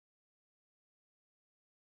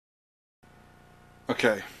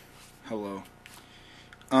Okay, hello.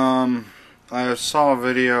 I saw a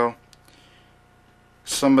video.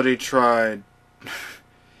 Somebody tried.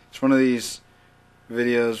 It's one of these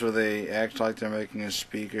videos where they act like they're making a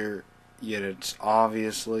speaker, yet it's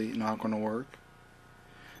obviously not going to work.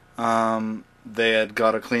 They had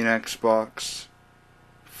got a Kleenex box,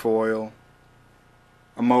 foil,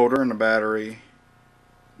 a motor, and a battery.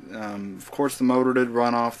 Of course, the motor did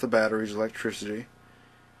run off the battery's electricity,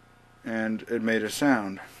 and it made a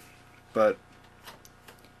sound, but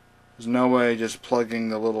there's no way just plugging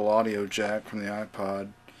the little audio jack from the iPod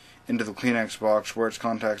into the Kleenex box where its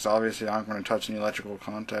contacts obviously aren't going to touch any electrical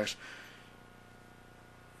contacts.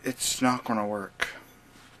 It's not going to work.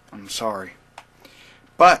 I'm sorry.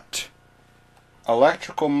 But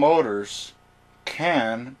electrical motors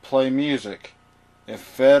can play music if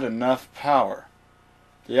fed enough power.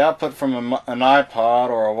 The output from an iPod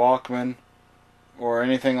or a Walkman or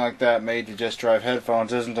anything like that made to just drive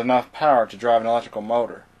headphones isn't enough power to drive an electrical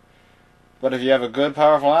motor. But if you have a good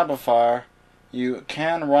powerful amplifier, you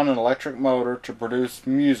can run an electric motor to produce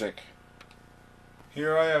music.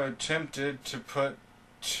 Here I have attempted to put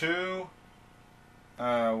two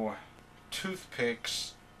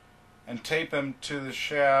toothpicks and tape them to the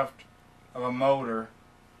shaft of a motor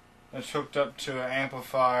that's hooked up to an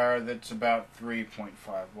amplifier that's about 3.5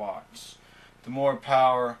 watts. The more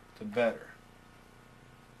power, the better.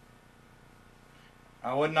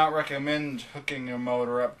 I would not recommend hooking your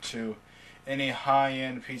motor up to any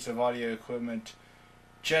high-end piece of audio equipment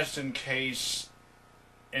just in case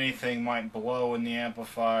anything might blow in the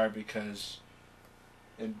amplifier, because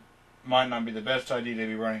it might not be the best idea to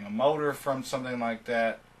be running a motor from something like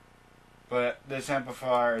that. But this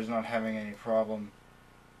amplifier is not having any problem.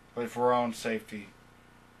 But for our own safety,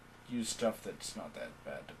 use stuff that's not that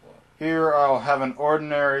bad to blow. Here I'll have an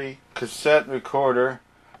ordinary cassette recorder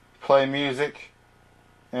play music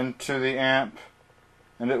into the amp,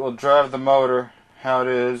 and it will drive the motor how it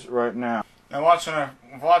is right now. Now watch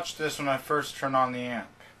this when I first turn on the amp.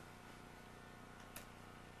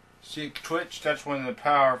 See it twitch? That's when the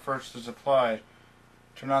power first is applied.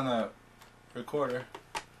 Turn on the recorder.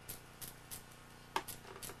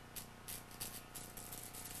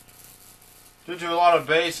 Due to a lot of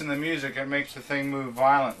bass in the music, it makes the thing move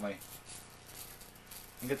violently.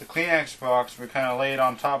 And get the Kleenex box, we kind of lay it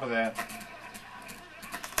on top of that.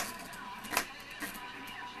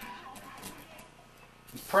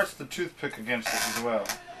 And press the toothpick against it as well.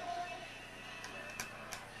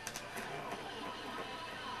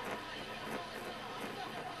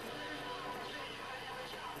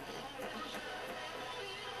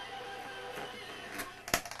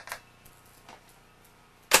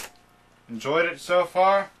 Enjoyed it so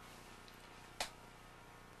far?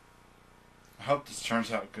 I hope this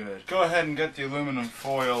turns out good. Go ahead and get the aluminum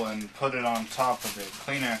foil and put it on top of the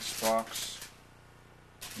Kleenex box,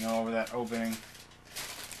 over that opening,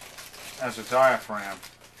 as a diaphragm.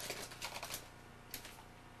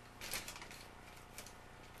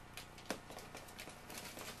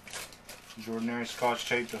 Use ordinary Scotch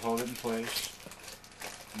tape to hold it in place.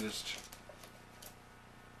 Just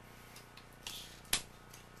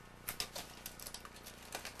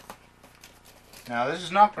now, this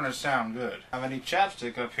is not going to sound good. I have any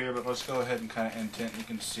chapstick up here, but let's go ahead and kind of indent. You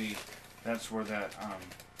can see that's where that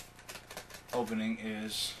opening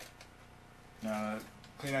is. Now, the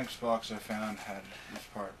Kleenex box I found had this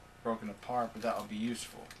part broken apart, but that will be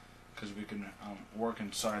useful because we can work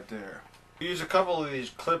inside there. We use a couple of these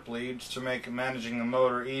clip leads to make managing the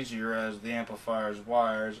motor easier, as the amplifier's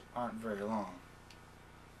wires aren't very long.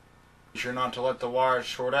 Be sure not to let the wires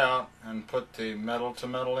short out, and put the metal to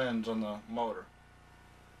metal ends on the motor.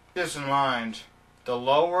 Keep this in mind, the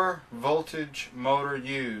lower voltage motor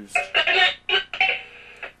used,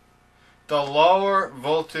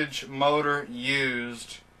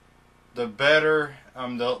 the better,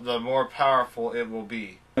 the more powerful it will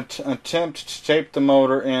be. Attempt to tape the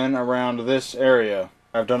motor in around this area.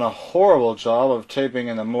 I've done a horrible job of taping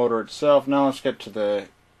in the motor itself. Now let's get to the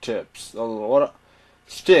tips.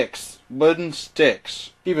 Sticks. Wooden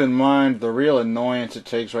sticks. Keep in mind the real annoyance it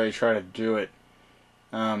takes while you try to do it.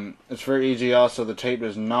 It's very easy also. The tape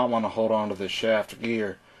does not want to hold on to the shaft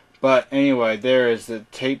gear. But anyway, there is the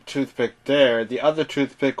taped toothpick there. The other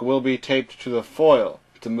toothpick will be taped to the foil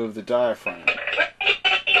to move the diaphragm.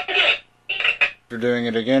 We're doing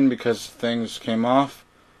it again because things came off.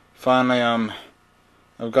 Finally,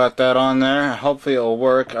 I've got that on there. Hopefully it'll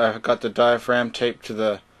work. I've got the diaphragm taped to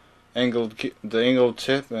the angled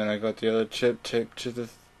tip, and I got the other tip taped to the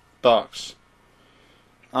box.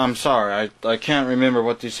 I'm sorry, I can't remember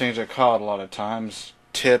what these things are called a lot of times.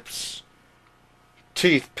 Tips,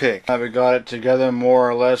 teeth pick. Now we got it together more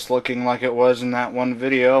or less looking like it was in that one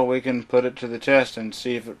video. We can put it to the test and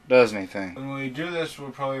see if it does anything. When we do this, we'll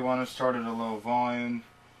probably want to start at a low volume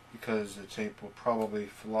because the tape will probably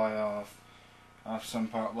fly off some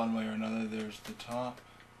part one way or another. There's the top,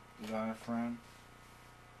 the diaphragm.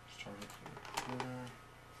 Start with the recorder.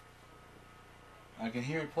 I can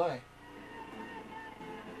hear it play.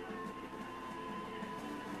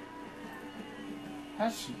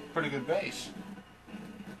 That's pretty good bass.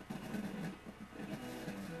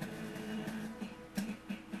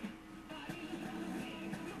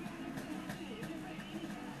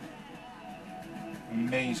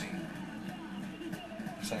 Amazing.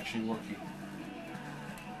 It's actually working.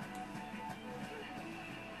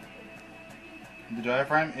 The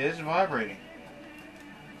diaphragm is vibrating.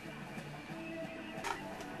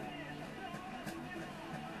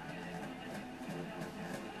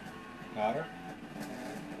 Louder.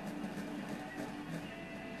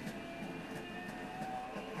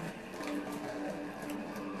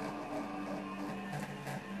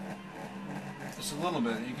 Just a little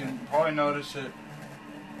bit. You can probably notice it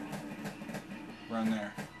around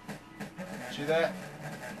there. See that?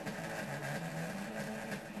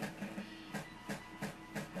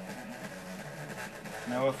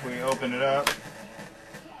 Now if we open it up,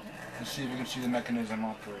 let's see if we can see the mechanism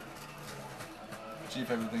operate. See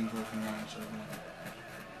if everything's working right. So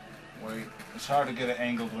wait, it's hard to get it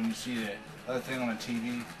angled when you see the other thing on the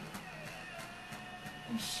TV.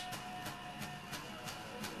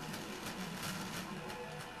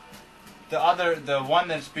 The one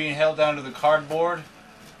that's being held down to the cardboard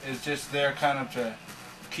is just there kind of to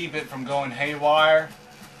keep it from going haywire,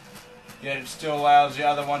 yet it still allows the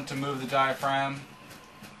other one to move the diaphragm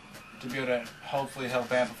to be able to hopefully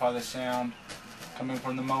help amplify the sound coming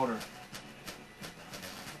from the motor.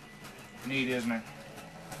 Neat, isn't it?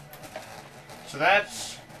 So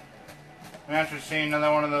that's, after seeing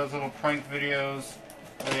another one of those little prank videos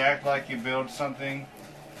where you act like you build something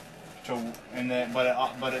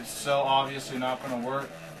but it's so obviously not going to work.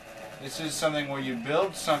 This is something where you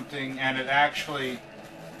build something and it actually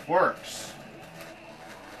works.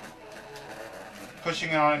 Pushing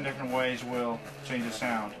it on in different ways will change the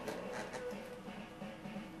sound.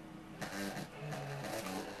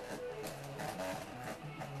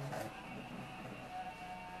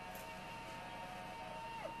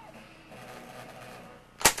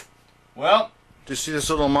 Well, do you see this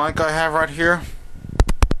little mic I have right here?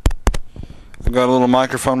 I've got a little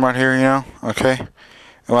microphone right here, you know, okay? And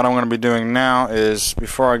what I'm going to be doing now is,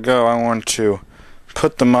 before I go, I want to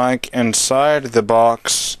put the mic inside the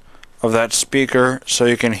box of that speaker so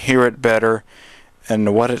you can hear it better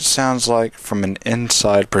and what it sounds like from an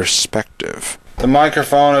inside perspective. The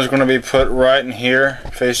microphone is going to be put right in here,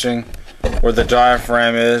 facing where the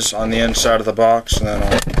diaphragm is on the inside of the box, and then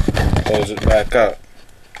I'll close it back up.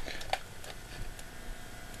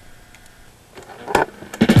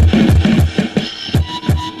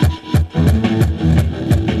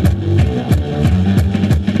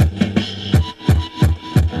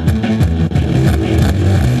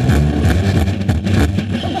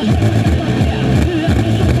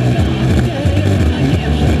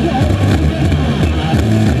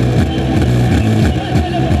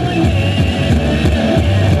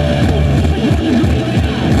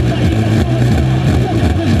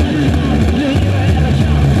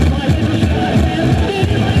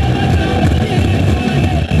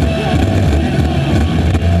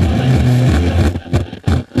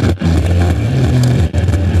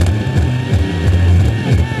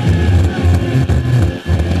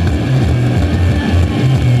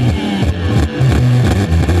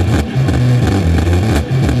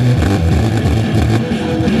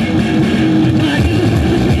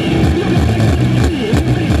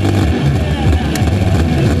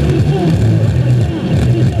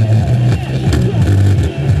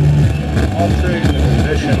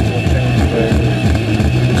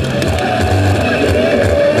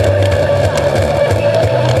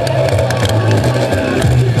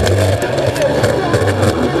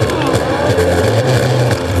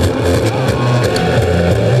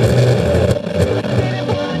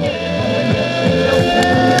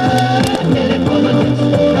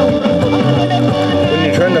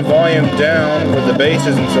 Down with the bass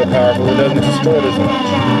isn't so powerful, it doesn't distort as much.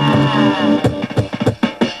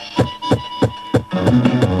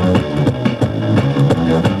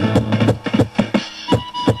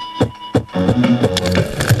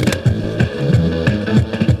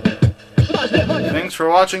 Thanks for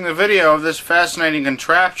watching the video of this fascinating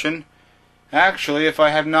contraption. Actually, if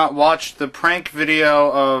I have not watched the prank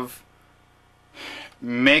video of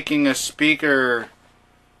making a speaker,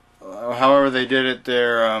 however they did it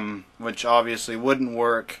there, which obviously wouldn't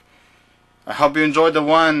work. I hope you enjoyed the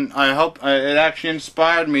one. I hope it actually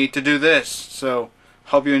inspired me to do this. So,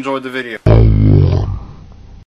 hope you enjoyed the video.